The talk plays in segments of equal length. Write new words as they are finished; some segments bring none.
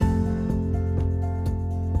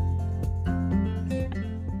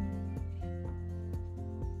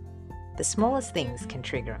The smallest things can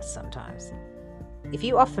trigger us sometimes. If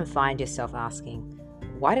you often find yourself asking,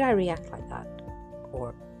 why did I react like that?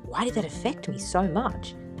 Or why did that affect me so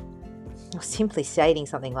much? Or simply stating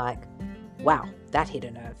something like, wow, that hit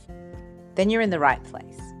a nerve, then you're in the right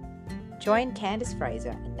place. Join Candice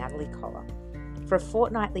Fraser and Natalie Collar for a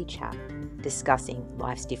fortnightly chat discussing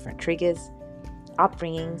life's different triggers,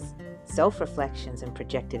 upbringings, self-reflections and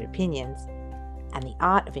projected opinions, and the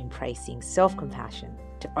art of embracing self-compassion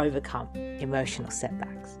to overcome emotional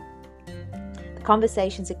setbacks. The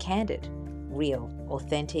conversations are candid, real,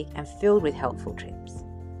 authentic, and filled with helpful tips.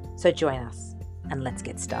 So join us and let's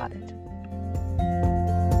get started.